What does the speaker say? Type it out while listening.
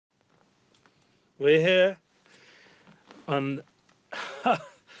We're here on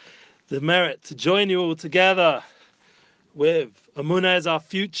the merit to join you all together with Amuna as our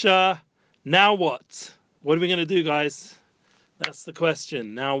future. Now what? What are we going to do, guys? That's the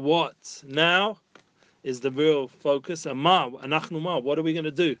question. Now what? Now is the real focus. Anachnu ma. What are we going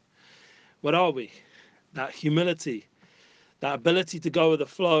to do? What are we? That humility, that ability to go with the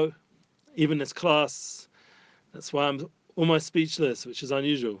flow, even this class. That's why I'm almost speechless, which is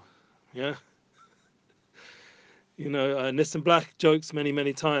unusual. Yeah. You know, Nissan Black jokes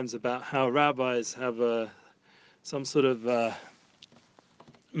many times about how rabbis have some sort of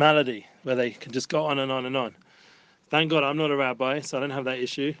malady where they can just go on and on and on. Thank God I'm not a rabbi, so I don't have that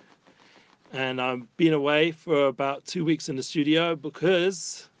issue. And I've been away for about 2 weeks in the studio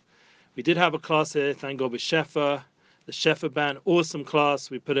because we did have a class here, thank God, with Shefa, the Shefa band, awesome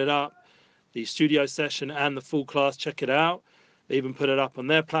class. We put it up, the studio session and the full class, check it out. They even put it up on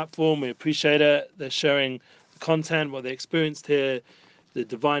their platform. We appreciate it. They're sharing the content, what they experienced here, the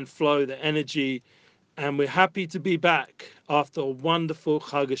divine flow, the energy. And we're happy to be back after a wonderful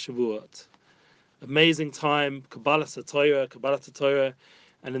Chag Shavuot. Amazing time, Kabbalah Torah.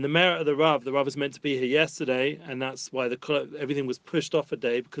 And in the merit of the Rav was meant to be here yesterday, and that's why everything was pushed off a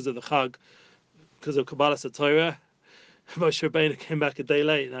day because of the Chag, because of Kabbalah Torah. Moshe Rabbeinu came back a day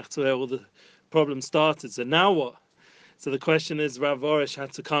late, and that's where all the problems started. So now what? So the question is, Rav Orish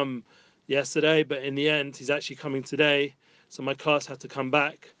had to come yesterday, but in the end, he's actually coming today. So my class had to come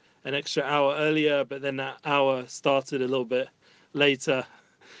back an extra hour earlier, but then that hour started a little bit later.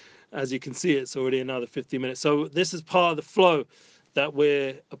 As you can see, it's already another 15 minutes. So this is part of the flow that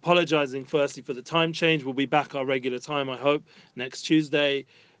we're apologizing firstly for the time change. We'll be back our regular time, I hope, next Tuesday.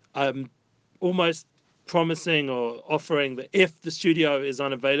 I'm almost promising or offering that if the studio is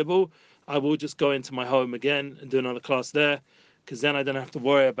unavailable, I will just go into my home again and do another class there, because then I don't have to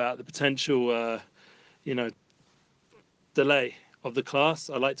worry about the potential, delay of the class.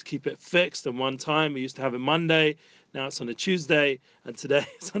 I like to keep it fixed and one time. We used to have it Monday, now it's on a Tuesday, and today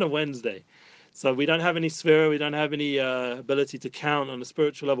it's on a Wednesday. So we don't have any sphere, we don't have any ability to count on a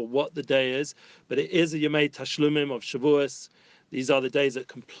spiritual level what the day is, but it is a Yemei Tashlumim of Shavuos. These are the days that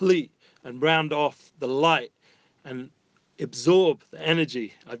complete and round off the light and absorb the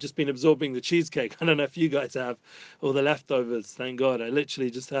energy. I've just been absorbing the cheesecake. I don't know if you guys have all the leftovers. Thank God. I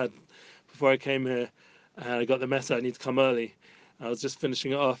literally just had, before I came here, I got the message I need to come early. I was just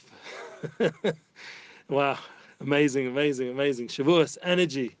finishing it off. Wow. Amazing. Shavuos,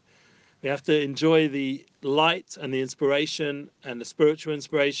 energy. We have to enjoy the light and the inspiration and the spiritual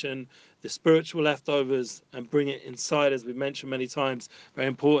inspiration, the spiritual leftovers, and bring it inside, as we've mentioned many times. Very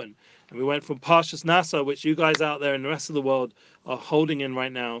important. And we went from Parshas Naso, which you guys out there in the rest of the world are holding in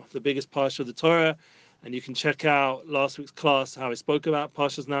right now, the biggest Parsha of the Torah. And you can check out last week's class, how I spoke about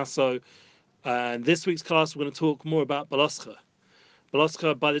Parshas Naso. And this week's class, we're going to talk more about Baloscha.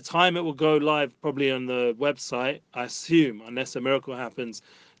 Baloscha, by the time it will go live, probably on the website, I assume, unless a miracle happens,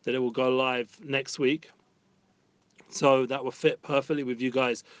 that it will go live next week. So that will fit perfectly with you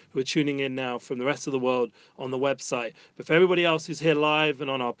guys who are tuning in now from the rest of the world on the website. But for everybody else who's here live and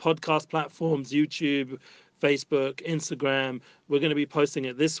on our podcast platforms, YouTube, Facebook, Instagram, we're going to be posting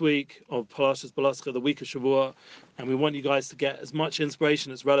it this week of Parashas Baloscha, the week of Shavuot. And we want you guys to get as much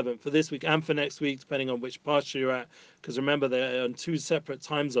inspiration that's relevant for this week and for next week, depending on which parsha you're at. Because remember, they're on 2 separate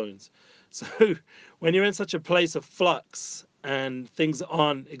time zones. So when you're in such a place of flux and things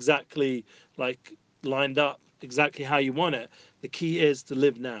aren't exactly like lined up exactly how you want it, the key is to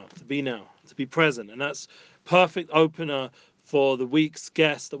live now, to be present. And that's perfect opener for the week's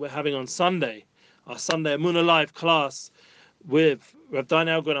guest that we're having on Sunday, our Sunday Amunah Live class with Rav Dan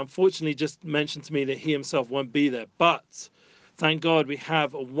Elgren. Unfortunately, just mentioned to me that he himself won't be there, but thank God we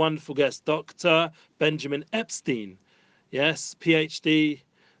have a wonderful guest, Dr. Benjamin Epstein. Yes, PhD,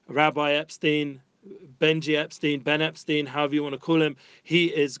 Rabbi Epstein, Benji Epstein, Ben Epstein, however you want to call him. He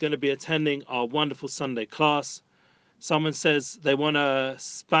is going to be attending our wonderful Sunday class. Someone says they want a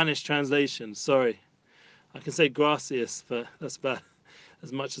Spanish translation. Sorry. I can say gracias, but that's about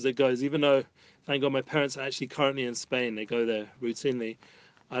as much as it goes. Even though, thank God, my parents are actually currently in Spain. They go there routinely.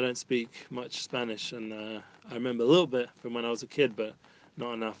 I don't speak much Spanish, and I remember a little bit from when I was a kid, but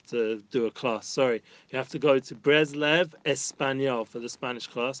not enough to do a class. Sorry. You have to go to Breslev Español for the Spanish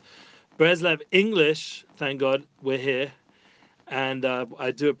class. Breslev English, thank God, we're here. And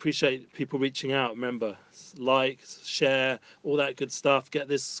I do appreciate people reaching out. Remember, like, share, all that good stuff. Get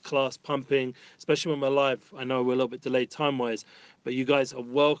this class pumping, especially when we're live. I know we're a little bit delayed time-wise, but you guys are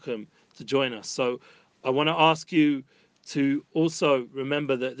welcome to join us. So I want to ask you to also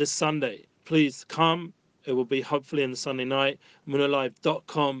remember that this Sunday, please come. It will be hopefully in the Sunday night,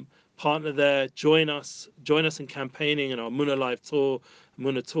 munalive.com, partner there. Join us in campaigning in our Muna Live Tour,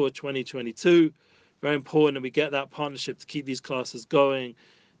 Muna Tour 2022. Very important that we get that partnership to keep these classes going,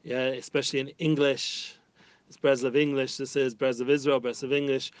 yeah, especially in English. It's Breslov English. This is Breslov Israel, Breslov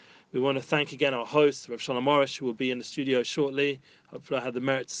English. We want to thank again our host, Rav Shalom Arush, who will be in the studio shortly. Hopefully I have the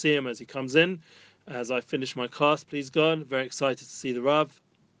merit to see him as he comes in. As I finish my class, please God. Very excited to see the Rav.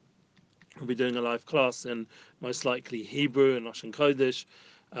 We'll be doing a live class in most likely Hebrew and Lashon Kodesh.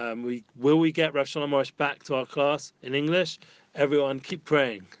 Will we get Rav Shalom Arush back to our class in English? Everyone keep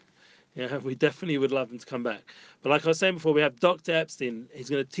praying. Yeah, we definitely would love him to come back. But like I was saying before, we have Dr. Epstein. He's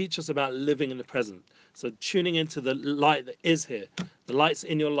going to teach us about living in the present. So tuning into the light that is here. The light's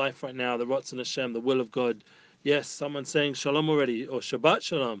in your life right now, the Ratzon Hashem, the will of God. Yes, someone's saying Shalom already, or Shabbat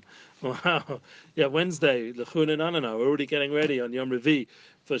Shalom. Wow. Yeah, Wednesday, L'chun and Anana. We're already getting ready on Yom Revi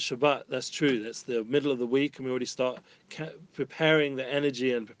for Shabbat. That's true. That's the middle of the week, and we already start preparing the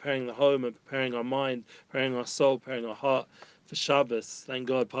energy and preparing the home and preparing our mind, preparing our soul, preparing our heart for Shabbos. Thank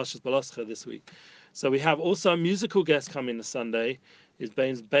God, Parshas Baloscha this week. So we have also a musical guest coming this Sunday. Is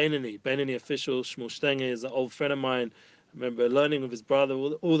Beinani official. Shmuel Stenger is an old friend of mine. I remember learning with his brother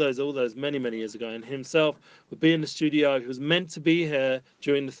all those many years ago, and himself would be in the studio. He was meant to be here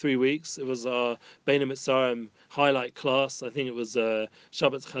during the 3 weeks. It was our Bein Mitzrayim highlight class. I think it was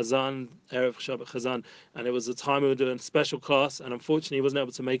Shabbat Chazan, Erev Shabbat Chazan, and it was the time we were doing a special class. And unfortunately, he wasn't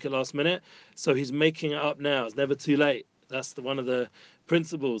able to make it last minute, so he's making it up now. It's never too late. That's one of the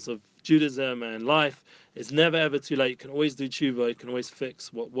principles of Judaism and life. It's never ever too late. You can always do tshuva. You can always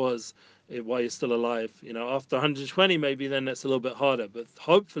fix what was while you're still alive. You know, after 120, maybe then that's a little bit harder. But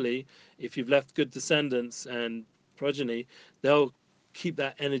hopefully, if you've left good descendants and progeny, they'll keep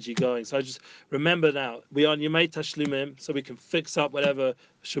that energy going. So I just remember now, we are on Yemei Tashlumim, so we can fix up whatever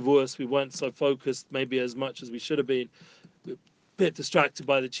Shavuos we weren't so focused maybe as much as we should have been. Bit distracted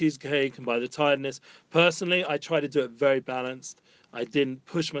by the cheesecake and by the tiredness. Personally, I try to do it very balanced. I didn't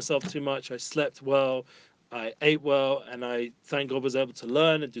push myself too much. I slept well, I ate well, and I, thank God, was able to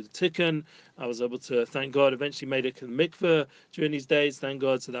learn and do the tikkun. I was able to, thank God, eventually made it to the mikveh during these days, thank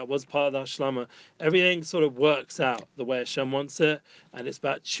God. So that was part of the hashlama. Everything sort of works out the way Hashem wants it, and it's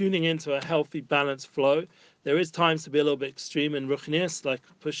about tuning into a healthy, balanced flow. There is times to be a little bit extreme in ruchnius, like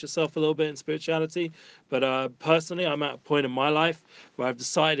push yourself a little bit in spirituality. But personally, I'm at a point in my life where I've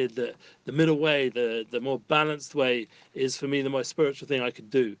decided that the middle way, the more balanced way, is for me the most spiritual thing I could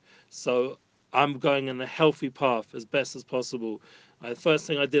do. So I'm going in a healthy path as best as possible. The first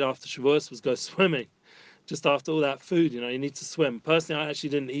thing I did after Shavuos was go swimming. Just after all that food, you need to swim. Personally, I actually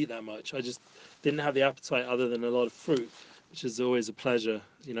didn't eat that much. I just didn't have the appetite other than a lot of fruit, which is always a pleasure.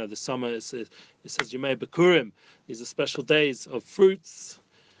 The summer, it says Yemei Bikurim. These are special days of fruits.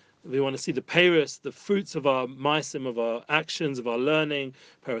 We want to see the peiros, the fruits of our maisim, of our actions, of our learning.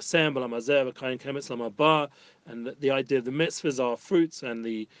 Parasem, Balamazeh, V'kayin Kemetz Lamabah. And the idea of the mitzvahs are fruits, and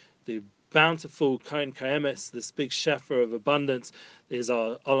the bountiful Kain Kaemes, this big shefer of abundance, is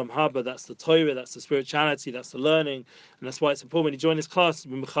our Olam Haba. That's the Torah, that's the spirituality, that's the learning. And that's why it's important when you join this class,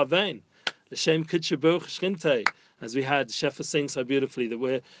 L'shem Kiddush Baruch Shchintei, as we had Shefa sing so beautifully, that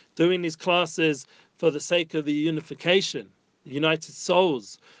we're doing these classes for the sake of the unification, the united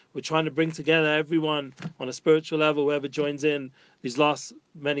souls. We're trying to bring together everyone on a spiritual level, whoever joins in. These last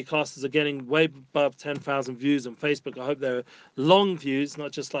many classes are getting way above 10,000 views on Facebook. I hope they're long views,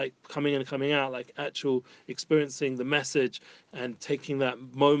 not just like coming in and coming out, like actual experiencing the message and taking that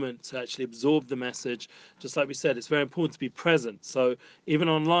moment to actually absorb the message. Just like we said, it's very important to be present. So even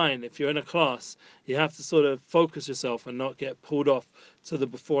online, if you're in a class, you have to sort of focus yourself and not get pulled off to the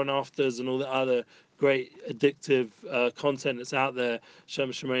before and afters and all the other great addictive content that's out there,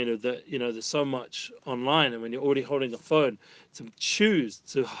 Shem Shemenu, that there's so much online, and when you're already holding a phone, to choose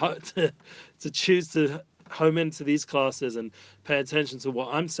to choose to home into these classes and pay attention to what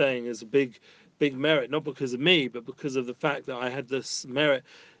I'm saying is a big merit, not because of me, but because of the fact that I had this merit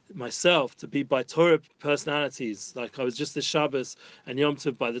myself to be by Torah personalities. Like I was just this Shabbos and Yom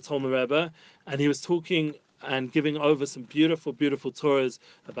Tov by the Talmud Rebbe, and he was talking and giving over some beautiful Torahs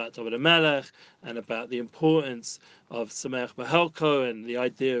about David HaMelech and about the importance of Sameach B'Helko and the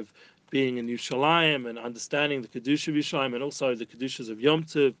idea of being in Yerushalayim and understanding the Kedusha of Yerushalayim and also the Kedushas of Yom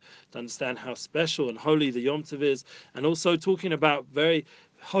Tov, to understand how special and holy the Yom Tov is, and also talking about very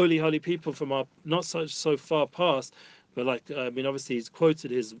holy people from our not so far past. But obviously he's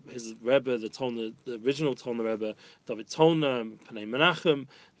quoted his Rebbe, the original Tolna Rebbe, David Tolna, Panei Menachem,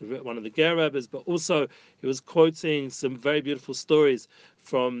 one of the Ger Rebbes, but also he was quoting some very beautiful stories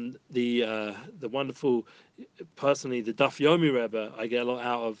from the wonderful, personally, the Daf Yomi Rebbe. I get a lot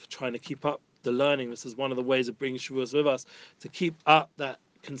out of trying to keep up the learning. This is one of the ways of bringing Shavuos with us, to keep up that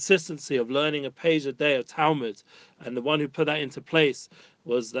consistency of learning a page a day of Talmud, and the one who put that into place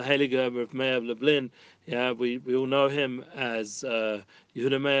was the Heilige of Meir of Lublin. Yeah, we all know him as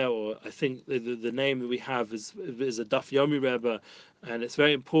Yehuda Meir, or I think the name that we have is a Daf Yomi Rebbe, and it's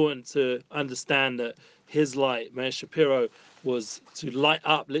very important to understand that his light, Meir Shapiro, was to light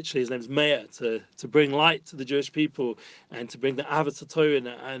up, literally, his name's Meir, to bring light to the Jewish people and to bring the Ahavas Torah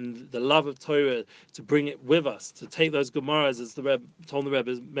and the love of Torah, to bring it with us, to take those Gemaras, as the Rebbe told the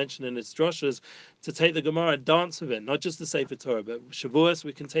Rebbe mentioned in his drushes, to take the Gemara and dance with it, not just the Sefer Torah, but Shavuos,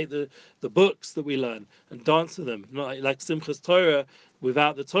 we can take the books that we learn and dance with them. Not like Simchas Torah,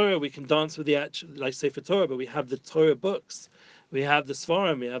 without the Torah, we can dance with the actual, like Sefer Torah, but we have the Torah books. We have the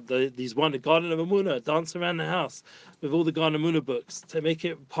Svarim, we have these one, the Garden of Amunah, dance around the house with all the Garden of Amunah books, to make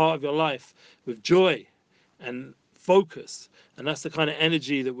it part of your life with joy and focus. And that's the kind of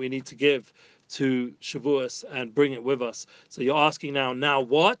energy that we need to give to Shavuos and bring it with us. So you're asking now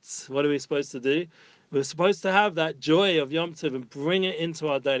what? What are we supposed to do? We're supposed to have that joy of Yom Tov and bring it into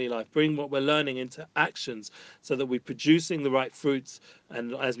our daily life, bring what we're learning into actions so that we're producing the right fruits.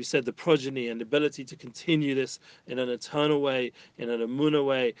 And as we said, the progeny and the ability to continue this in an eternal way, in an Amunah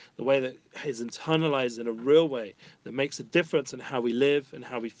way, the way that is internalized in a real way that makes a difference in how we live and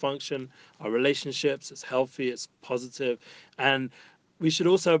how we function, our relationships. It's healthy, it's positive. And we should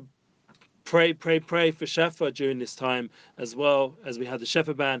also pray for Shefa during this time, as well as we have the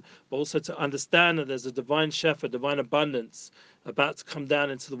Shefa ban, but also to understand that there's a divine Shefa, divine abundance about to come down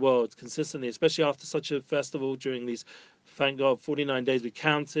into the world consistently, especially after such a festival during these, thank God, 49 days we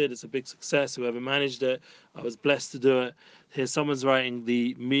counted. It's a big success. Whoever managed it, I was blessed to do it. Here, someone's writing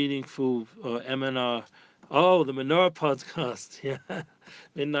the meaningful MNR. Oh, the Menorah podcast. Yeah.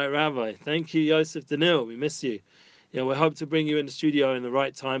 Midnight Rabbi. Thank you, Yosef Danil. We miss you. Yeah, we hope to bring you in the studio in the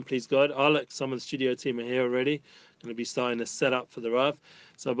right time, please God. Alex, some of the studio team are here already. Going to be starting to set up for the Rav.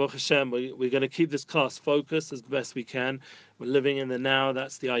 So, Baruch Hashem, we're going to keep this class focused as best we can. We're living in the now,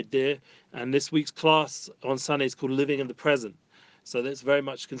 that's the idea. And this week's class on Sunday is called Living in the Present. So that's very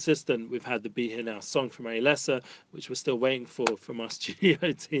much consistent. We've had the Be Here Now song from Ari Lesser, which we're still waiting for from our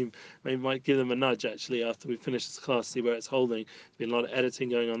studio team. Maybe might give them a nudge actually after we finish this class, see where it's holding. There's been a lot of editing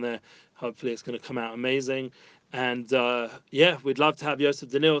going on there. Hopefully it's going to come out amazing. And yeah, we'd love to have Yosef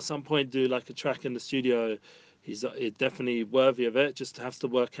Danil at some point do like a track in the studio. He's definitely worthy of it. Just has to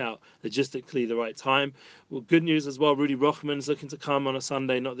work out logistically the right time. Well, good news as well. Rudy Rochman's looking to come on a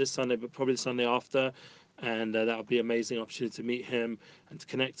Sunday, not this Sunday, but probably the Sunday after. And that'll be an amazing opportunity to meet him and to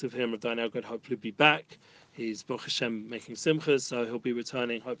connect with him. Rav Elgad hopefully be back. He's Baruch Hashem making simchas, so he'll be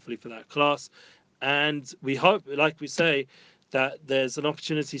returning hopefully for that class. And we hope, like we say, that there's an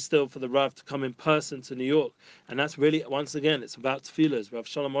opportunity still for the Rav to come in person to New York. And that's really, once again, it's about tefillas. Rav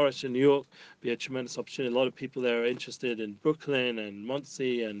Shalom Arush in New York be a tremendous opportunity. A lot of people there are interested in Brooklyn and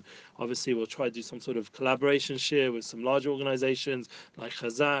Monsey, and obviously we'll try to do some sort of collaboration share with some larger organizations like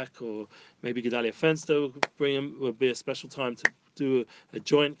Chazak, or maybe Gedalia Fenster will be a special time to do a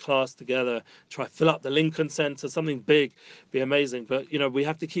joint class together, try fill up the Lincoln Center, something big, be amazing. But we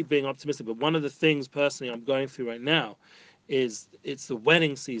have to keep being optimistic. But one of the things personally I'm going through right now is it's the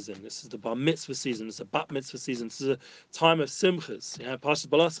wedding season. This is the bar mitzvah season. It's a bat mitzvah season. This is a time of simchas. Parsha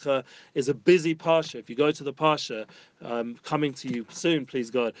Balascha is a busy parsha. If you go to the parsha, coming to you soon, please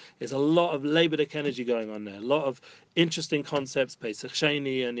God, there's a lot of Labadic energy going on there. A lot of interesting concepts, Pesach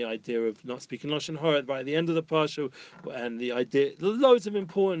Sheni, and the idea of not speaking Lashon Hara right at the end of the parsha, and the idea, loads of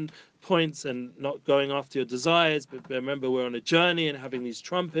important points, and not going after your desires. But remember, we're on a journey, and having these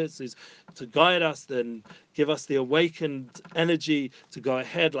trumpets is to guide us, then give us the awakened energy to go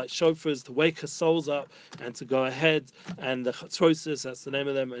ahead, like shofars, to wake our souls up and to go ahead. And the chatrosis, that's the name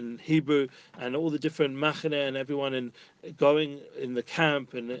of them in Hebrew, and all the different machane and everyone going in the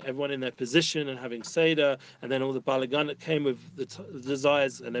camp, and everyone in their position and having seder, and then all the balagan that came with the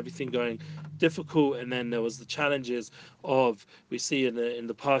desires and everything going difficult. And then there was the challenges of, we see in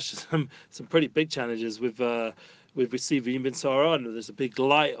the parsha some pretty big challenges with received Yim Saran. There's a big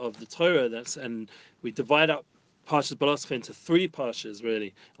light of the Torah, and we divide up Parshas Balascha into three parshas,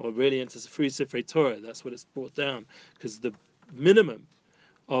 really, or really into three Sifrei Torah. That's what it's brought down, because the minimum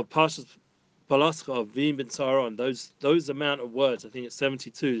of Parshas Balascha of Vim bin Saron, those amount of words, I think it's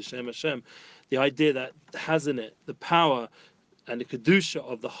 72, Shem Hashem, the idea that has in it the power and the kedusha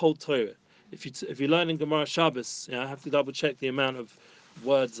of the whole Torah. If you learn in Gemara Shabbos, I have to double check the amount of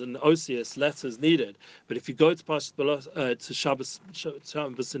words and osius letters needed. But if you go to to Shabbos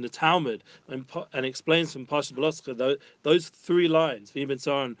in the Talmud and explains from Parshas Balascha those three lines, V'im Ben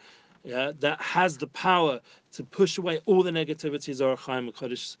Saron, that has the power to push away all the negativities. Orach Chaim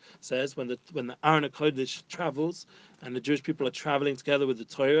HaKodesh says when the Aron HaKodesh travels and the Jewish people are traveling together with the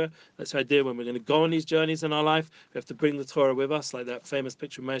Torah, that's the idea. When we're going to go on these journeys in our life, we have to bring the Torah with us, like that famous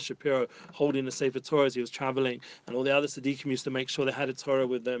picture of Meir Shapiro holding the Sefer Torah as he was traveling, and all the other Tzaddikim used to make sure they had a Torah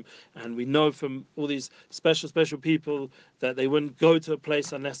with them. And we know from all these special people that they wouldn't go to a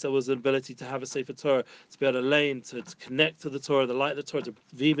place unless there was an ability to have a Sefer Torah, to be able to lane, to connect to the Torah, the light of the Torah, to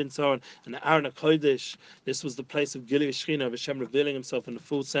vive in Torah. And the Aron HaKodesh, this was the place of Gilui Shechina, of Hashem revealing himself in the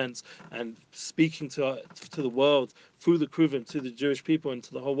full sense and speaking to the world through the Kruvim, to the Jewish people and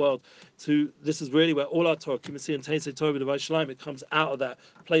to the whole world. This is really where all our Torah, Kimasi and Teisei Torah B'Davai Shalayim, it comes out of that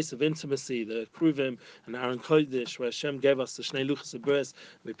place of intimacy, the Kruvim and Aron Kodesh, where Hashem gave us the Shnei Luchos HaBris.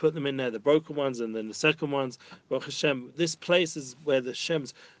 We put them in there, the broken ones and then the second ones. Baruch Hashem, this place is where the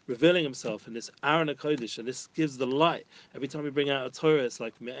Hashem's revealing himself in this Aron HaKodesh, and this gives the light. Every time we bring out a Torah, it's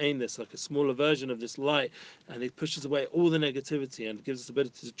like Me'ain, this like a smaller version of this light, and it pushes away all the negativity and gives us the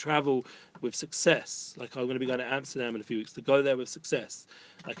ability to travel with success. Like I'm going to be going to Amsterdam in a few weeks, to go there with success,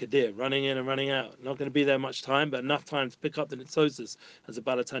 like a deer, running in and running out. Not going to be there much time, but enough time to pick up the Nitzosis, as the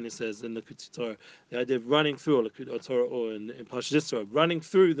Balatanya says in the Likutei Torah. The idea of running through, or Torah, or in Parshas Yisro, running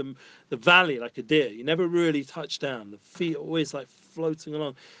through the valley like a deer. You never really touch down. The feet are always like floating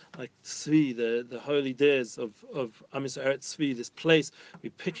along, like Tzvi, the holy days of Am Yisrael Eretz Tzvi, this place.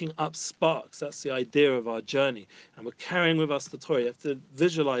 We're picking up sparks. That's the idea of our journey, and we're carrying with us the Torah. You have to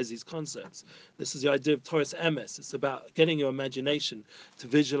visualize these concepts. This is the idea of Torah's emes. It's about getting your imagination to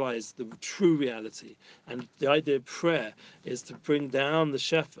visualize the true reality, and the idea of prayer is to bring down the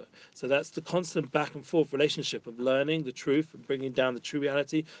shefa. So that's the constant back and forth relationship of learning the truth and bringing down the true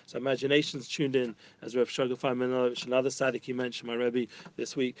reality. So imagination's tuned in, as Rav Shogafai Menovich, another tzaddik he mentioned, my Rebbe,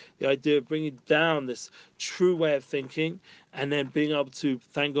 this week. The idea of bringing down this true way of thinking and then being able to,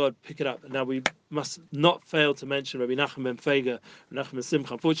 thank God, pick it up. And now we must not fail to mention Rabbi Nachum ben Feiga, Nachum ben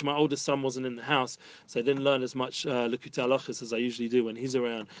Simcha. Unfortunately, my oldest son wasn't in the house, so I didn't learn as much Likutei Halachos as I usually do when he's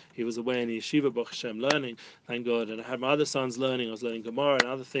around. He was away in the yeshiva, Baruch Hashem, learning, thank God. And I had my other sons learning. I was learning Gemara and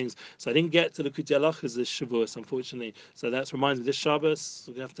other things. So I didn't get to Likutei Halachos this Shavuos, unfortunately. So that reminds me, this Shabbos,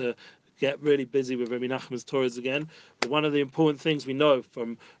 we have to get really busy with Rabbi Nachman's Torahs again. But one of the important things we know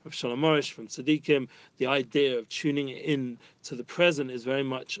from Rav Shalom Morish, from Tzaddikim, the idea of tuning in to the present is very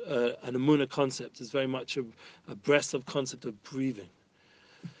much an Emunah concept. It's very much a breath of concept of breathing.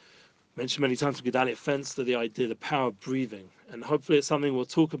 Mentioned many times from Gedalia Fenster, the idea, the power of breathing. And hopefully it's something we'll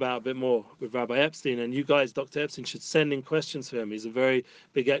talk about a bit more with Rabbi Epstein. And you guys, Dr. Epstein, should send in questions for him. He's a very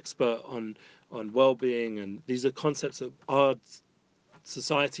big expert on well-being. And these are concepts that our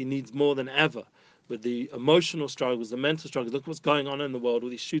society needs more than ever, with the emotional struggles, the mental struggles. Look what's going on in the world, all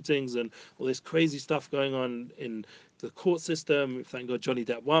these shootings and all this crazy stuff going on in the court system. Thank God Johnny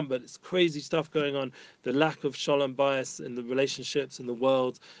Depp won, but it's crazy stuff going on. The lack of shalom bias in the relationships in the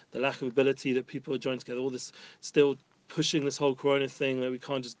world, the lack of ability that people are joining together, all this still pushing this whole corona thing that we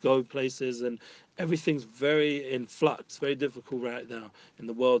can't just go places, and everything's very in flux, very difficult right now in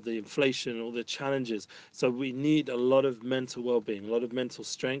the world, the inflation, all the challenges. So we need a lot of mental well-being, a lot of mental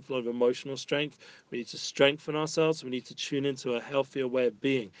strength, a lot of emotional strength. We need to strengthen ourselves. We need to tune into a healthier way of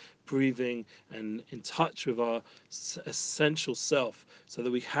being, breathing, and in touch with our essential self, so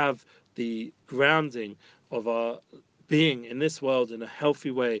that we have the grounding of our being in this world in a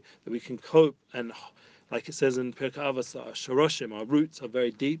healthy way, that we can cope. And like it says in Pirkei Avos, our shoroshim, our roots are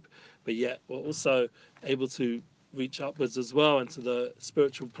very deep, but yet we're also able to reach upwards as well into the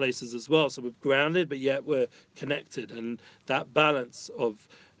spiritual places as well. So we're grounded, but yet we're connected. And that balance of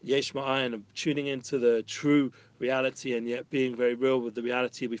yesh ma'ayin, of tuning into the true reality and yet being very real with the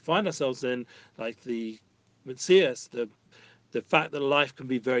reality we find ourselves in, like the Metzias, the fact that life can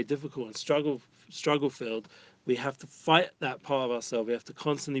be very difficult and struggle filled. We have to fight that part of ourselves. We have to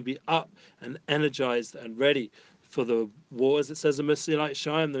constantly be up and energized and ready for the war, as it says in Mesilat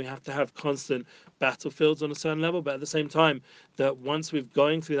Yeshayaim. That we have to have constant battlefields on a certain level, but at the same time, that once we're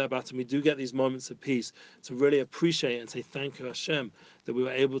going through that battle, we do get these moments of peace, to really appreciate and say thank you Hashem that we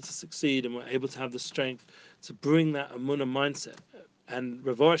were able to succeed and we're able to have the strength to bring that Emunah mindset. And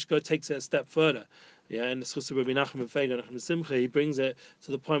Rav Orishko takes it a step further. Yeah, in the Schus of Rabbi Nachum ben Feiga, Nachum ben Simcha, he brings it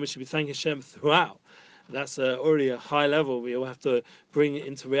to the point where we should be thanking Hashem throughout. That's already a high level. We all have to bring it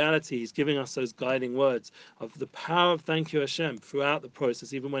into reality. He's giving us those guiding words of the power of thank you Hashem throughout the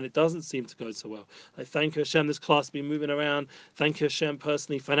process, even when it doesn't seem to go so well. Like thank you Hashem, this class has been moving around. Thank you Hashem,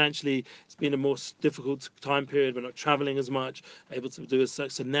 personally, financially, it's been a more difficult time period. We're not traveling as much, able to do as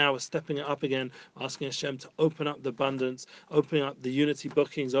such. So now we're stepping it up again, asking Hashem to open up the abundance, opening up the Unity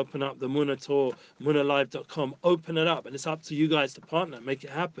bookings, open up the Munah Tour, MunahLive.com, open it up. And it's up to you guys to partner, make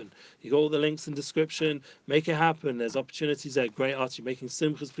it happen. You got all the links in description. on, make it happen. There's opportunities there. Great artists. You're making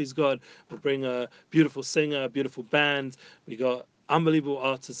simchas, please God. We'll bring a beautiful singer, a beautiful band. We got unbelievable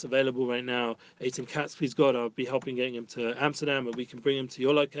artists available right now. Eitan Katz, please God, I'll be helping getting him to Amsterdam, and we can bring him to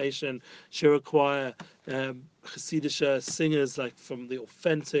your location. Shira Choir, Hasidic singers like from the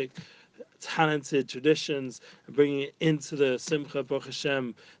authentic, talented traditions, and bringing it into the Simcha, Baruch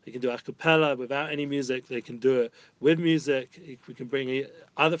Hashem. They can do a cappella without any music. They can do it with music. We can bring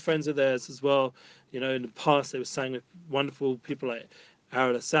other friends of theirs as well. You know, in the past they were sang with wonderful people like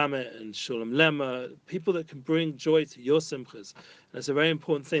Arla Samet and Shulam Lema, people that can bring joy to your simchas. And it's a very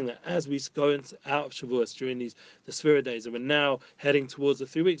important thing that as we go out of Shavuos during the Sphira days, and we're now heading towards the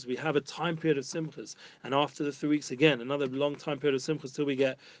 3 weeks, we have a time period of simchas. And after the 3 weeks, again, another long time period of simchas till we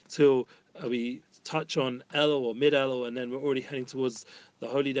get till we touch on Elul or mid Elul, and then we're already heading towards the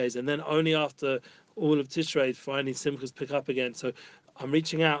holy days. And then only after all of Tishrei, finally simchas pick up again. So I'm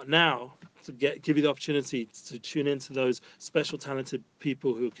reaching out now to give you the opportunity to tune into those special talented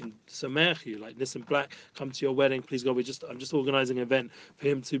people who can sameach you, like Nissan Black, come to your wedding, please God. I'm just organizing an event for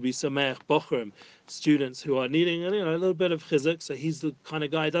him to be sameach bochurim, students who are needing a little bit of chizuk. So he's the kind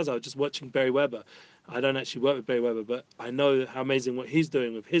of guy who does. I was just watching Barry Weber. I don't actually work with Barry Weber, but I know how amazing what he's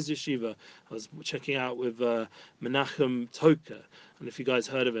doing with his yeshiva. I was checking out with Menachem Toka, and if you guys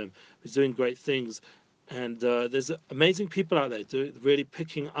heard of him, he's doing great things. And there's amazing people out there really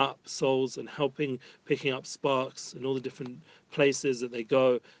picking up souls and picking up sparks in all the different places that they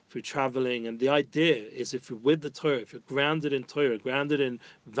go through traveling. And the idea is, if you're with the Torah, if you're grounded in Torah, grounded in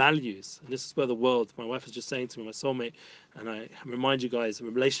values, and this is where the world, my wife was just saying to me, my soulmate, and I remind you guys,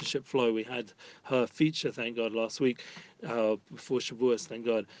 Relationship Flow, we had her feature, thank God, last week before Shavuos, thank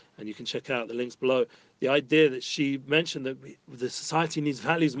God, and you can check out the links below. The idea that she mentioned that the society needs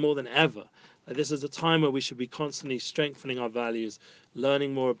values more than ever. This is a time where we should be constantly strengthening our values,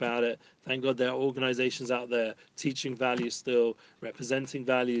 learning more about it. Thank God there are organizations out there teaching values still, representing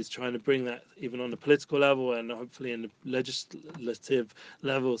values, trying to bring that even on the political level and hopefully in the legislative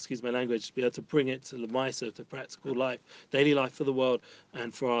level, excuse my language, to be able to bring it to the MISA, to practical life, daily life for the world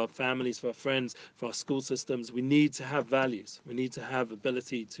and for our families, for our friends, for our school systems. We need to have values. We need to have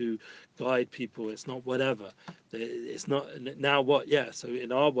ability to guide people. It's not whatever. It's not now what, yeah. So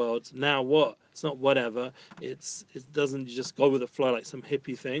in our world, now what? It's not whatever. It doesn't just go with the flow like some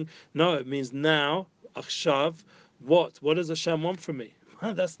hippie thing. No, it means now, achshav, what? What does Hashem want from me?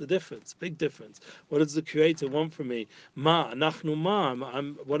 That's the difference, big difference. What does the Creator want from me? Anachnu ma,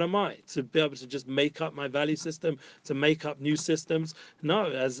 what am I? To be able to just make up my value system, to make up new systems? No,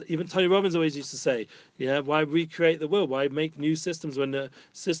 as even Tony Robbins always used to say, yeah, why recreate the world? Why make new systems when the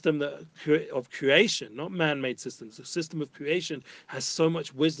system of creation, not man-made systems, the system of creation has so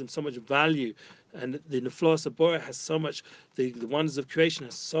much wisdom, so much value, and the Neflos Abora has so much, the wonders of creation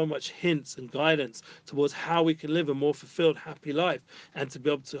has so much hints and guidance towards how we can live a more fulfilled, happy life, and to be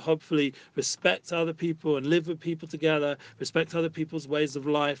able to hopefully respect other people and live with people together, respect other people's ways of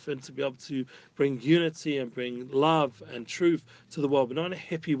life, and to be able to bring unity and bring love and truth to the world, but not in a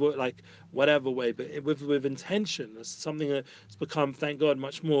hippie way, like whatever way, but with intention. That's something that's become, thank God,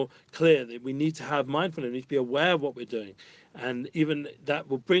 much more clear that we need to have mindfulness, we need to be aware of what we're doing. And even that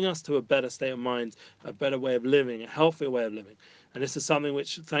will bring us to a better state of mind, a better way of living, a healthier way of living. And this is something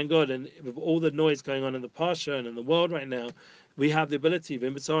which, thank God, and with all the noise going on in the Parsha and in the world right now, we have the ability of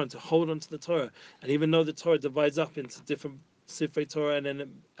Imbatzaran to hold on to the Torah. And even though the Torah divides up into different Sifrei Torah, and then it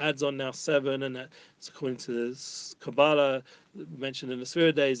adds on now 7, and that's according to the Kabbalah mentioned in the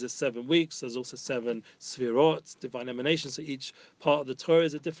Sphira days, there's 7 weeks. There's also 7 Sphirot, divine emanations. So each part of the Torah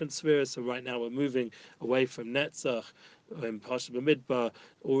is a different Sphira. So right now we're moving away from Netzach in Parsha Bamidbar.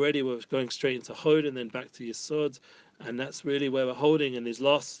 Already we're going straight into Hod and then back to Yesod, and that's really where we're holding in these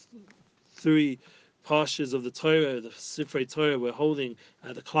last 3 parshas of the Torah, the Sifrei Torah. We're holding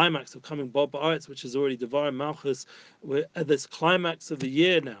at the climax of coming Bob Ba'aretz, which is already Devar Malchus. We're at this climax of the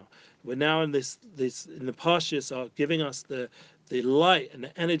year now. We're now in this in the parshas are giving us the light and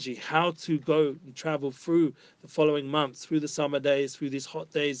the energy how to go and travel through the following months, through the summer days, through these hot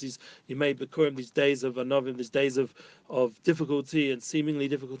days, these Yemei Bikurim, these days of Anovim, these days of difficulty and seemingly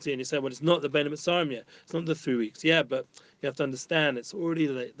difficulty. And you say, well, it's not the Ben Mitzrayim yet. It's not the 3 weeks. Yeah, but you have to understand, it's already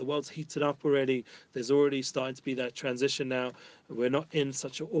the world's heated up already. There's already starting to be that transition now. We're not in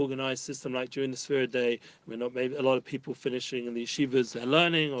such an organized system like during the Sphira day. We're not, maybe a lot of people finishing in the yeshivas, they're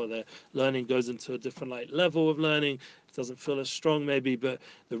learning, or their learning goes into a different level of learning. It doesn't feel as strong maybe, but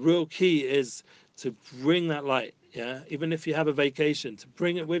the real key is to bring that light. Yeah, even if you have a vacation, to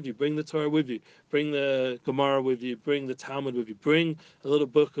bring it with you, bring the Torah with you, bring the Gemara with you, bring the Talmud with you, bring a little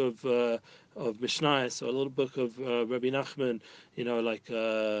book of Mishnayos, or a little book of Rabbi Nachman, like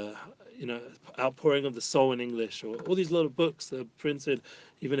Outpouring of the Soul in English, or all these little books that are printed,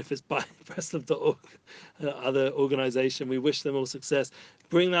 even if it's by Breslov.org, other organization. We wish them all success.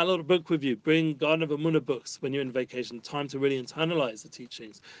 Bring that little book with you. Bring Garden of Emunah books when you're in vacation. Time to really internalize the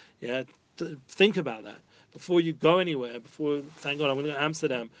teachings. Yeah, think about that before you go anywhere. Thank God, I'm going to go to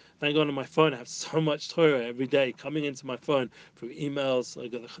Amsterdam. Thank God on my phone I have so much Torah every day coming into my phone through emails. I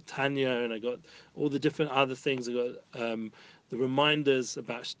got the Chatanya, and I got all the different other things. I got the reminders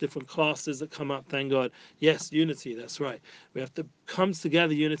about different classes that come up. Thank God. Yes, unity. That's right. We have to come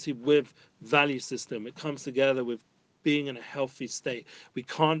together. Unity with value system. It comes together with being in a healthy state. We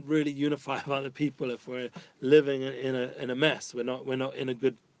can't really unify with other people if we're living in a mess. We're not in a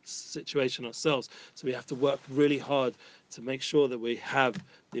good situation ourselves. So we have to work really hard to make sure that we have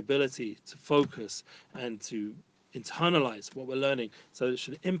the ability to focus and to internalize what we're learning, so it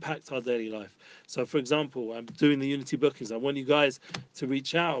should impact our daily life. So for example, I'm doing the Unity bookings. I want you guys to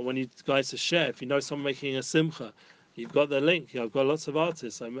reach out. I want you guys to share. If you know someone making a simcha, you've got the link. I've got lots of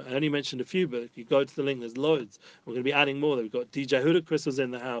artists. I only mentioned a few, but if you go to the link, there's loads. We're going to be adding more. We've got DJ Huda Crystals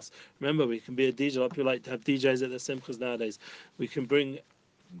in the house. Remember, we can be a DJ. A lot of people like to have DJs at their simchas nowadays. We can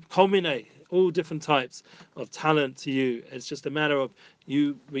culminate all different types of talent to you. It's just a matter of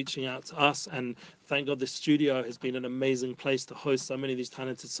you reaching out to us, and thank God this studio has been an amazing place to host so many of these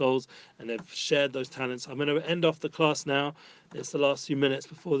talented souls, and they've shared those talents. I'm going to end off the class now. It's the last few minutes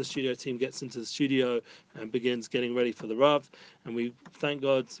before the studio team gets into the studio and begins getting ready for the Rav. And we thank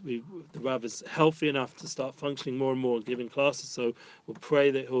God the Rav is healthy enough to start functioning more and more, giving classes. So we'll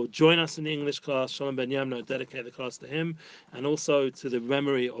pray that he'll join us in the English class. Shalom Ben Yamno, dedicate the class to him, and also to the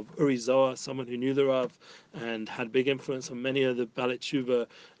memory of Uri Zohar, someone who knew the Rav and had big influence on many of the Balit Tshuva.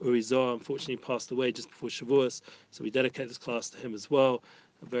 Uri Zohar unfortunately passed away just before Shavuos, so we dedicate this class to him as well.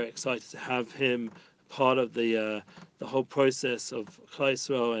 I'm very excited to have him part of the whole process of Klal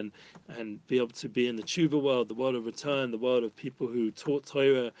Yisrael, and be able to be in the Tshuva world, the world of return, the world of people who taught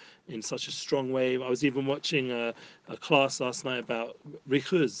Torah in such a strong way. I was even watching a class last night about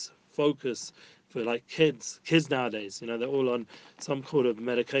Richuz, focus, for like kids nowadays. They're all on some sort of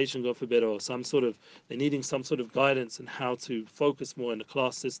medication, God forbid, or they're needing some sort of guidance in how to focus more in the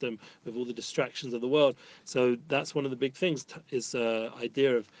class system with all the distractions of the world. So that's one of the big things, is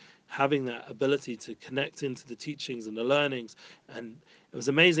idea of having that ability to connect into the teachings and the learnings. And it was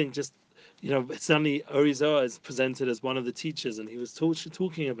amazing, just suddenly Uri Zohar is presented as one of the teachers, and he was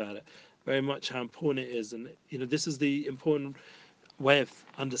talking about it very much, how important it is. And this is the important way of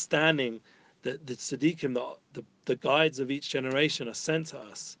understanding that the tzaddikim, the guides of each generation, are sent to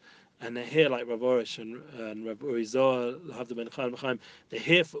us, and they're here, like Rav Orish and Rav Uri Zohar, Havda Ben Chaim. They're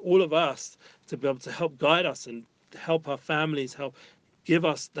here for all of us to be able to help guide us and help our families, help give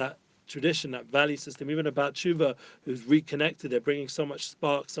us that tradition, that value system. Even about Tshuva, who's reconnected, they're bringing so much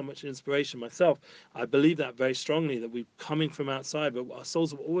spark, so much inspiration. Myself, I believe that very strongly, that we're coming from outside, but our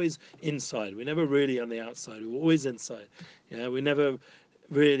souls were always inside. We're never really on the outside. We were always inside. We never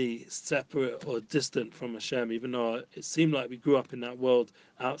really separate or distant from Hashem, even though it seemed like we grew up in that world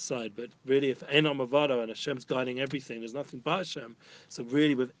outside. But really, if Einam Avado and Hashem's guiding everything, there's nothing but Hashem. So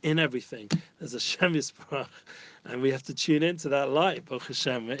really, within everything, there's Hashem Yisparach. And we have to tune into that light, Baruch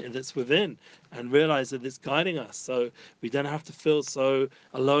Hashem, that's within, and realize that it's guiding us. So we don't have to feel so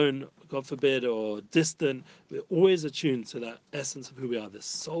alone, God forbid, or distant. We're always attuned to that essence of who we are, the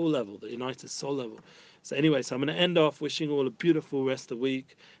soul level, the united soul level. So anyway, I'm going to end off wishing all a beautiful rest of the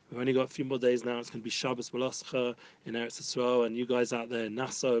week. We've only got a few more days now. It's going to be Shabbos Belascha in Eretz Yisrael, and you guys out there in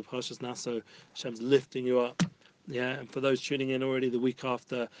Nassau, Parshas Nassau, Hashem's lifting you up. Yeah, and for those tuning in already, the week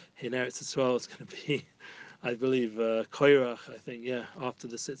after in Eretz Yisrael, it's going to be, I believe, Koirach, I think, after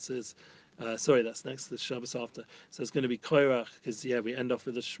the Sitzes. Sorry, that's next to the Shabbos after. So it's going to be Koirach, because, we end off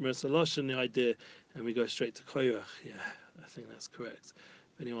with the Shmir Salosh and the idea, and we go straight to Koirach. Yeah, I think that's correct.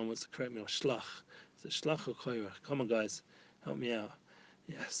 If anyone wants to correct me, or Shlach. Is it Shlach or Koirach? Come on, guys, help me out.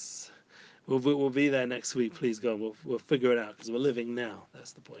 Yes. We'll be there next week. Please go. We'll figure it out, because we're living now.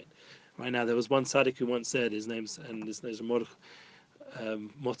 That's the point. Right now, there was one tzaddik who once said, his name's Motul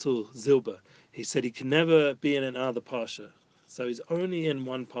Zilber. He said he can never be in another parsha, so he's only in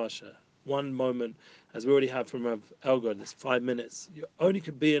one parsha, one moment, as we already have from Rav Elgod. This 5 minutes. You only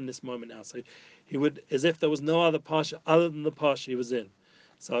could be in this moment now. So he would, as if there was no other parsha other than the parsha he was in.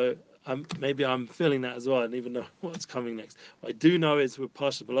 So maybe I'm feeling that as well. I don't even know what's coming next. What I do know is we're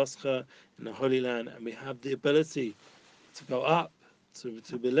Parsha Belascha in the Holy Land, and we have the ability to go up, to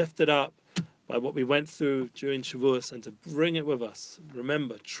be lifted up by what we went through during Shavuos and to bring it with us.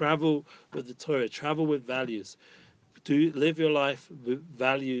 Remember, travel with the Torah, travel with values. Do live your life with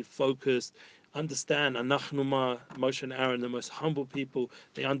value, focused. Understand, Anachnu Ma, Moshe and Aaron, the most humble people.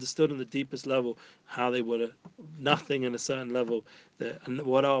 They understood on the deepest level how they were nothing in a certain level. And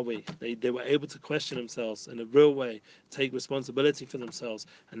what are we? They were able to question themselves in a real way, take responsibility for themselves,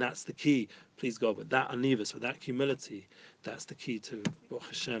 and that's the key. Please God, with that anivus, with that humility, that's the key to Baruch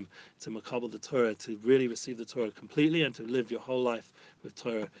Hashem, to makabel the Torah, to really receive the Torah completely, and to live your whole life with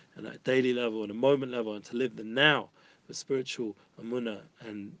Torah on a daily level, on a moment level, and to live the now with spiritual amunah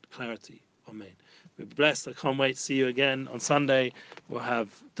and clarity. Amen. We're blessed. I can't wait to see you again on Sunday. We'll have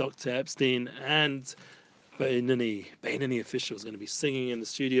Dr. Epstein and Beinani officials going to be singing in the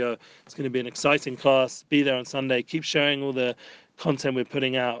studio. It's going to be an exciting class. Be there on Sunday. Keep sharing all the content we're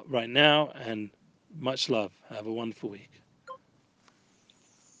putting out right now, and much love. Have a wonderful week.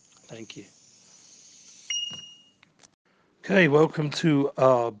 Thank you. Okay, welcome to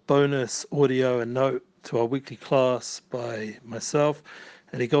our bonus audio and note to our weekly class by myself,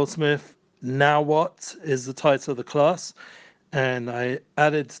 Eddie Goldsmith. Now What is the title of the class? And I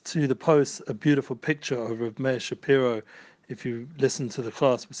added to the post a beautiful picture of Meir Shapiro. If you listen to the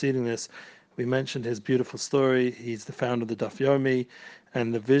class preceding this, we mentioned his beautiful story. He's the founder of the Daf Yomi,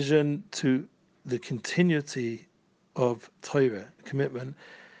 and the vision to the continuity of Torah, commitment.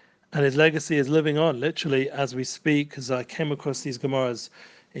 And his legacy is living on, literally, as we speak, as I came across these Gemaras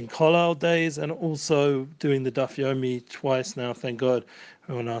in Kollel days and also doing the Daf Yomi twice now, thank God.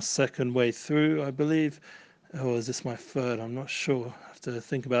 We're on our second way through, I believe. Or is this my third? I'm not sure. I have to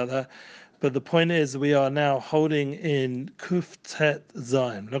think about that. But the point is, we are now holding in Kuf Tet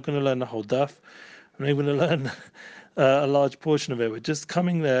Zayin. We're not going to learn the whole Daf. We're not even going to learn a large portion of it. We're just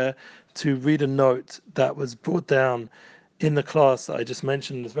coming there to read a note that was brought down in the class that I just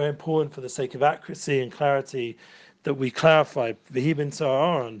mentioned. It's very important for the sake of accuracy and clarity that we clarify V'hi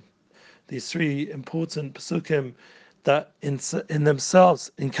b'ntzar Aaron, these three important pasukim that in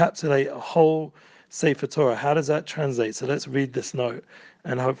themselves encapsulate a whole Sefer Torah. How does that translate? So let's read this note,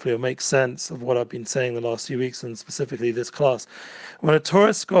 and hopefully it'll make sense of what I've been saying the last few weeks, and specifically this class. When a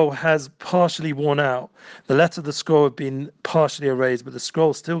Torah scroll has partially worn out, the letter of the scroll have been partially erased, but the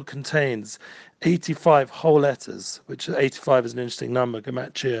scroll still contains 85 whole letters, which 85 is an interesting number,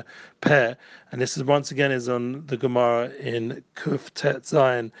 gematria pair. And this is once again is on the Gemara in Kuf Tet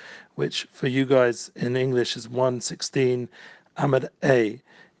Zayin, which for you guys in English is 116 Amud A.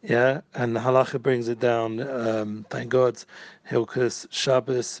 Yeah, and the halacha brings it down. Thank God, Hilchos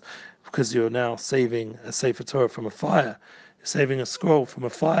Shabbos, because you're now saving a Sefer Torah from a fire. You're saving a scroll from a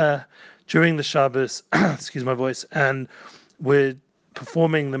fire during the Shabbos. Excuse my voice. And we're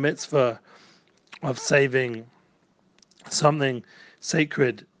performing the mitzvah of saving something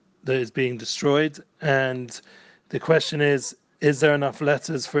sacred that is being destroyed. And the question is there enough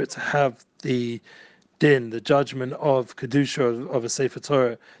letters for it to have the din, the judgment of Kedusha of a Sefer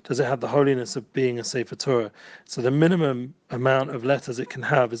Torah? Does it have the holiness of being a Sefer Torah? So the minimum amount of letters it can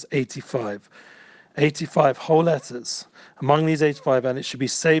have is 85. 85 whole letters. Among these 85, and it should be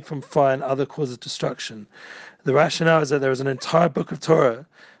saved from fire and other causes of destruction. The rationale is that there is an entire book of Torah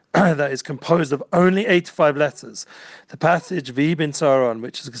that is composed of only 85 letters. The passage V'hi b'ntzar Aaron,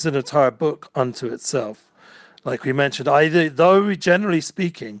 which is considered a entire book unto itself. Like we mentioned, though generally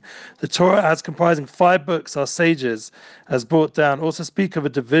speaking, the Torah as comprising 5 books, our sages, as brought down, also speak of a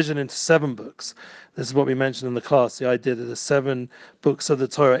division into 7 books. This is what we mentioned in the class, the idea that the 7 books of the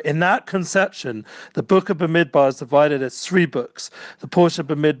Torah. In that conception, the book of Bamidbar is divided as 3 books. The portion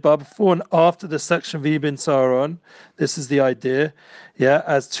of Bamidbar before and after the section V'hi b'ntzar Aaron, this is the idea,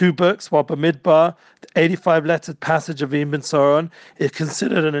 as 2 books, while Bamidbar, the 85-lettered passage of V'hi b'ntzar Aaron, is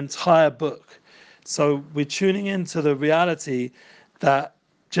considered an entire book. So we're tuning into the reality that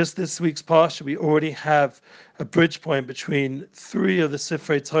just this week's parsha, we already have a bridge point between 3 of the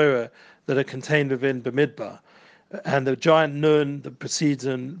Sifrei Torah that are contained within Bamidbar. And the giant nun that precedes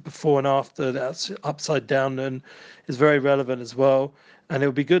and before and after, that's upside down nun, is very relevant as well. And it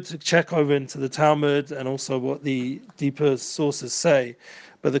would be good to check over into the Talmud and also what the deeper sources say.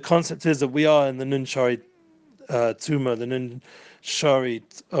 But the concept is that we are in the Nun Shari Tuma, the Nun Shari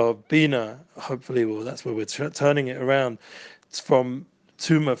of Bina, hopefully, well, that's where we're turning it around. It's from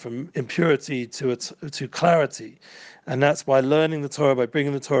Tuma, from impurity to clarity. And that's by learning the Torah, by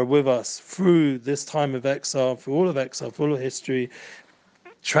bringing the Torah with us through this time of exile, through all of history,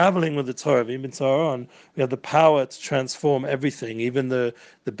 traveling with the Torah, V'hi b'ntzar Aaron, we have the power to transform everything, even the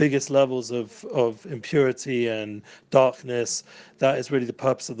biggest levels of impurity and darkness. That is really the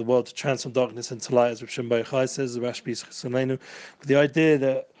purpose of the world, to transform darkness into light, as Rav Shimon Bar Yochai says, the Rashbi Chisunenu. But the idea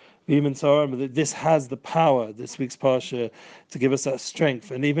that Even Torah, but this has the power, this week's Parsha, to give us that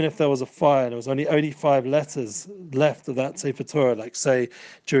strength. And even if there was a fire and there was only 85 letters left of that Sefer Torah, like say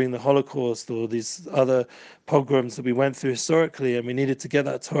during the Holocaust or these other pogroms that we went through historically, and we needed to get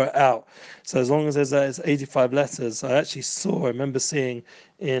that Torah out. So as long as there's 85 letters, I remember seeing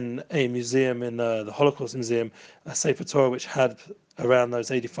in a museum, in the Holocaust Museum, a Sefer Torah which had around those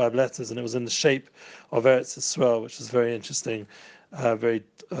 85 letters, and it was in the shape of Eretz Yisrael, which was very interesting, very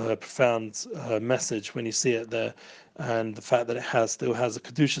profound message when you see it there. And the fact that it still has a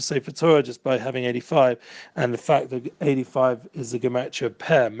Kedusha Sefer Torah just by having 85, and the fact that 85 is the gematria of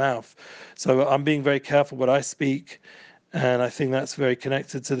peh, mouth. So I'm being very careful what I speak, and I think that's very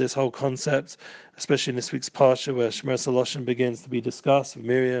connected to this whole concept, especially in this week's Parsha where Shemer Saloshem begins to be discussed with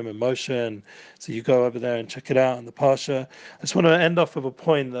Miriam and Moshe. And so you go over there and check it out in the Parsha. I just want to end off with a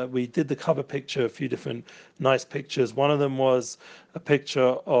point that we did the cover picture, a few different nice pictures. One of them was a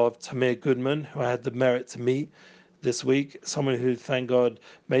picture of Tamir Goodman, who I had the merit to meet this week. Someone who, thank God,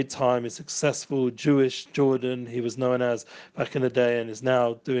 made time, is successful, Jewish, Jordan, he was known as back in the day, and is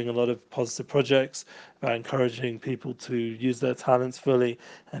now doing a lot of positive projects about encouraging people to use their talents fully.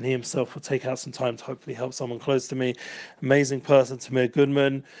 And he himself will take out some time to hopefully help someone close to me. Amazing person, Tamir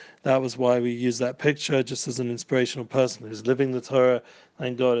Goodman. That was why we used that picture, just as an inspirational person who's living the Torah,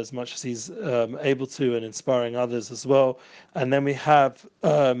 thank God, as much as he's able to, and inspiring others as well. And then we have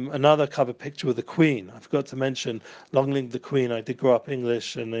another cover picture with the Queen. I forgot to mention Long Live the Queen. I did grow up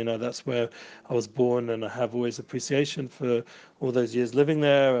English, and that's where I was born, and I have always appreciation for all those years living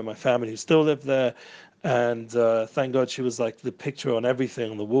there, and my family who still live there. And thank God she was like the picture on everything,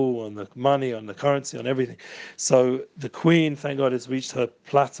 on the wall, on the money, on the currency, on everything. So the Queen, thank God, has reached her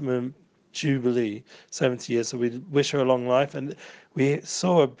platinum jubilee, 70 years. So we wish her a long life. And we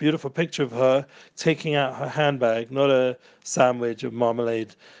saw a beautiful picture of her taking out her handbag, not a sandwich of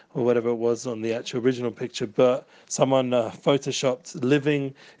marmalade or whatever it was on the actual original picture, but someone photoshopped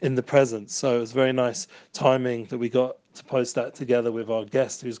living in the present. So it was very nice timing that we got to post that together with our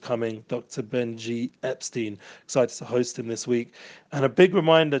guest who's coming, Dr. Benji Epstein. Excited to host him this week. And a big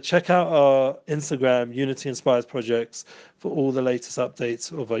reminder, check out our Instagram, Unity Inspires Projects, for all the latest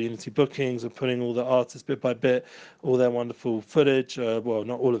updates of our Unity bookings. We're putting all the artists bit by bit, all their wonderful footage. Well,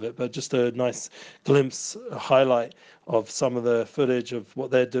 not all of it, but just a nice glimpse, a highlight of some of the footage of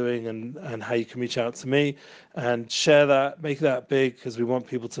what they're doing, and how you can reach out to me and share that, make that big, because we want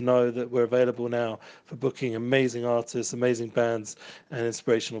people to know that we're available now for booking amazing artists, amazing bands, and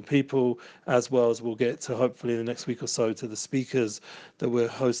inspirational people, as well as we'll get to hopefully in the next week or so to the speakers that we're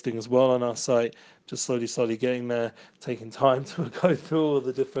hosting as well on our site. Just slowly getting there, taking time to go through all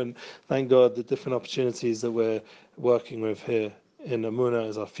the different, thank God, the different opportunities that we're working with here in Amuna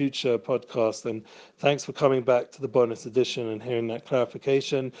as our future podcast. And thanks for coming back to the bonus edition and hearing that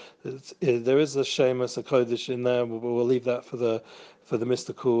clarification. There is a Seamus, a Kodesh in there. We'll leave that for the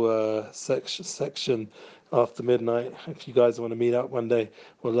mystical section after midnight. If you guys want to meet up one day,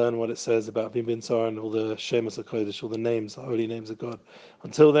 we'll learn what it says about Bim Bin Sar and all the Shemus HaKodesh, all the names, the holy names of God.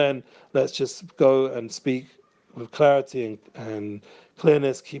 Until then, let's just go and speak with clarity and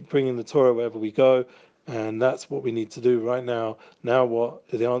clearness, keep bringing the Torah wherever we go. And that's what we need to do right now. Now what?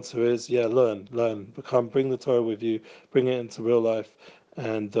 The answer is, learn, bring the Torah with you, bring it into real life,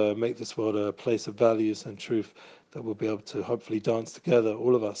 and make this world a place of values and truth that we'll be able to hopefully dance together,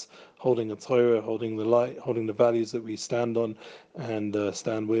 all of us, holding a Torah, holding the light, holding the values that we stand on and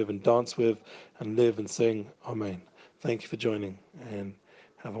stand with and dance with and live and sing. Amen. Thank you for joining, and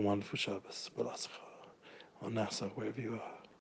have a wonderful Shabbos. Or Nasa, wherever you are.